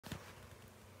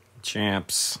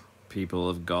Champs, people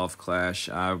of Golf Clash.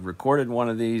 I recorded one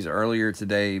of these earlier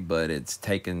today, but it's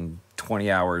taken 20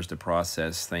 hours to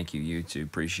process. Thank you, YouTube.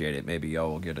 Appreciate it. Maybe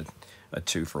y'all will get a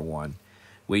 2-for-1.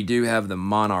 We do have the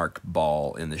Monarch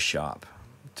Ball in the shop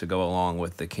to go along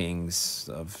with the Kings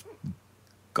of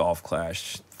Golf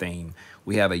Clash theme.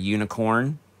 We have a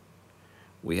unicorn.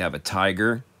 We have a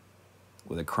tiger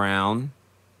with a crown.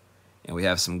 And we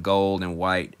have some gold and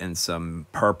white and some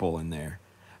purple in there.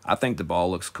 I think the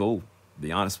ball looks cool, to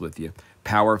be honest with you.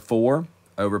 Power 4,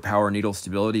 overpower needle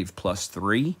stability of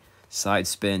 +3, side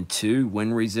spin 2,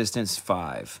 wind resistance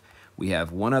 5. We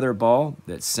have one other ball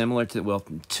that's similar to, well,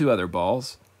 two other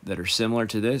balls that are similar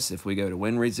to this. If we go to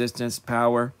wind resistance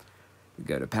power, we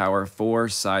go to power 4,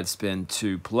 side spin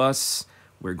 2+.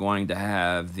 We're going to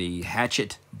have the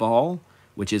hatchet ball,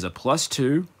 which is a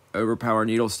 +2, overpower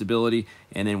needle stability,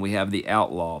 and then we have the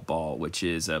outlaw ball, which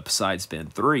is a side spin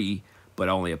 3, but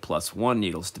only a +1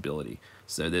 needle stability.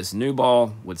 So this new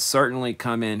ball would certainly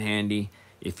come in handy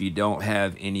if you don't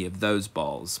have any of those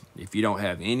balls. If you don't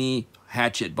have any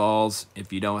hatchet balls,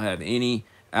 if you don't have any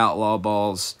outlaw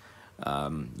balls,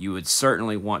 you would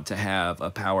certainly want to have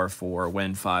a power 4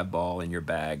 Win 5 ball in your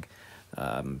bag.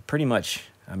 Pretty much,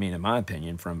 I mean, in my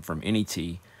opinion, from any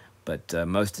tee, but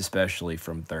most especially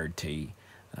from third tee.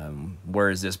 Where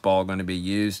is this ball going to be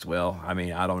used? Well, I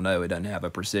mean, I don't know. It doesn't have a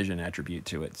precision attribute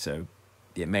to it, so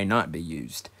it may not be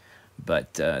used.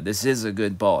 But this is a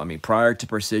good ball. I mean, prior to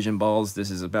precision balls,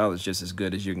 this is about just as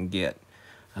good as you can get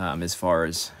as far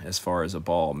as a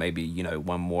ball. Maybe, you know,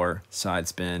 one more side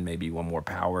spin, maybe one more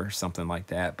power, something like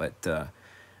that. But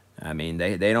I mean,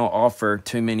 they don't offer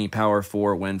too many power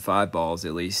 4 Win 5 balls,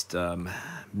 at least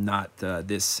not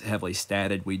this heavily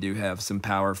statted. We do have some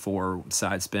power 4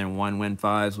 side spin 1 Win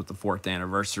 5s with the 4th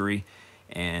anniversary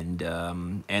and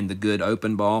the good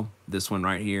open ball. This one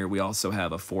right here. We also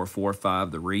have a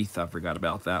 445, the wreath. I forgot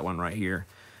about that one right here.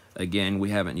 Again,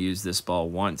 we haven't used this ball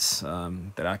once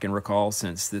that I can recall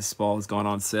since this ball has gone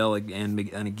on sale. And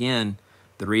again,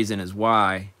 the reason is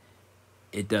why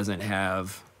it doesn't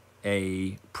have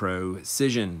a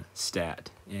precision stat.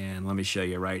 And let me show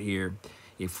you right here.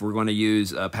 If we're going to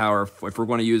use a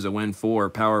Win 4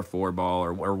 power 4 ball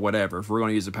or whatever, if we're going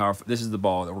to use a power, this is the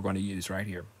ball that we're going to use right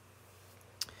here.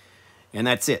 And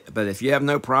that's it. But if you have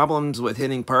no problems with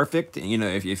hitting perfect, you know,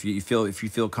 if you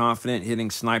feel confident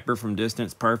hitting sniper from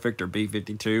distance perfect, or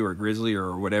B52 or grizzly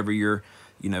or whatever your,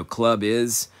 you know, club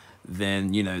is,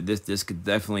 then, you know, this could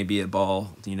definitely be a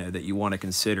ball, you know, that you want to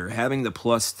consider. Having the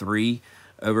 +3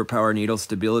 overpower needle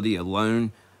stability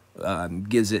alone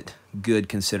gives it good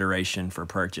consideration for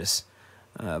purchase.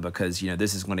 Because, you know,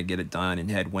 this is going to get it done in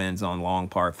headwinds on long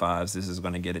par 5s. This is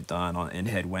going to get it done in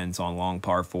headwinds on long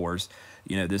par 4s.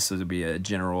 You know, this would be a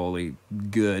generally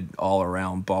good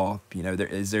all-around ball. You know,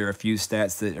 is there a few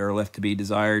stats that are left to be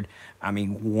desired? I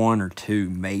mean, 1 or 2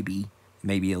 maybe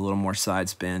a little more side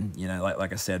spin. You know,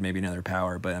 like I said, maybe another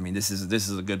power. But I mean, this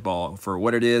is a good ball for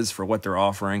what it is, for what they're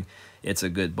offering. It's a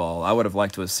good ball. I would have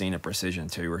liked to have seen a precision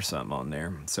 2 or something on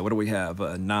there. So what do we have?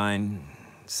 9.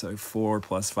 So 4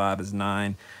 + 5 is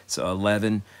 9. So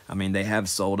 11. I mean, they have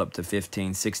sold up to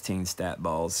 15, 16 stat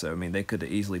balls. So, I mean, they could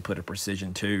have easily put a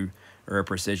precision 2 or a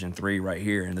precision 3 right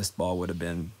here, and this ball would have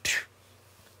been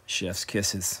chef's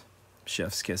kisses.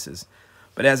 Chef's kisses.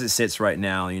 But as it sits right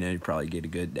now, you know, you'd probably get a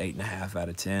good 8.5 out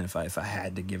of 10 if I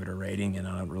had to give it a rating, and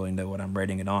I don't really know what I'm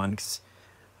rating it on because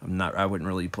I wouldn't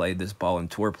really play this ball in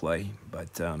tour play.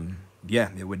 But yeah,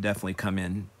 it would definitely come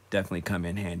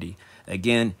in handy.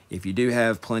 Again, if you do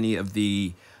have plenty of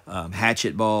the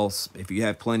hatchet balls, if you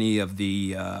have plenty of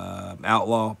the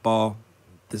outlaw ball,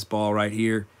 this ball right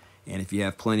here, and if you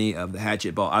have plenty of the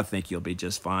hatchet ball, I think you'll be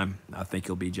just fine. I think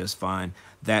you'll be just fine.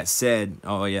 That said,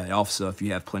 oh yeah, also if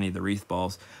you have plenty of the wreath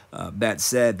balls, that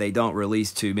said, they don't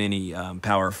release too many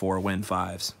power 4 Win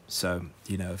 5s. So,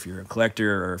 you know, if you're a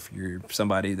collector or if you're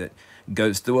somebody that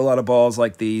goes through a lot of balls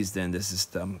like these, then this is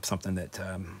something that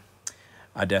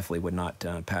I definitely would not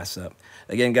pass up.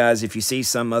 Again, guys, if you see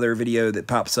some other video that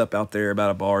pops up out there about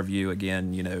a ball review,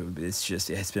 again, you know,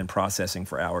 it's been processing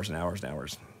for hours and hours and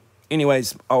hours.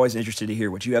 Anyways, always interested to hear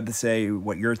what you have to say,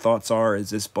 what your thoughts are. Is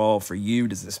this ball for you?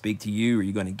 Does it speak to you? Are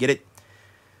you going to get it?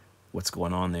 What's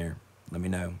going on there? Let me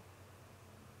know.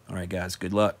 All right, guys,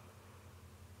 good luck.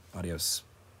 Adios.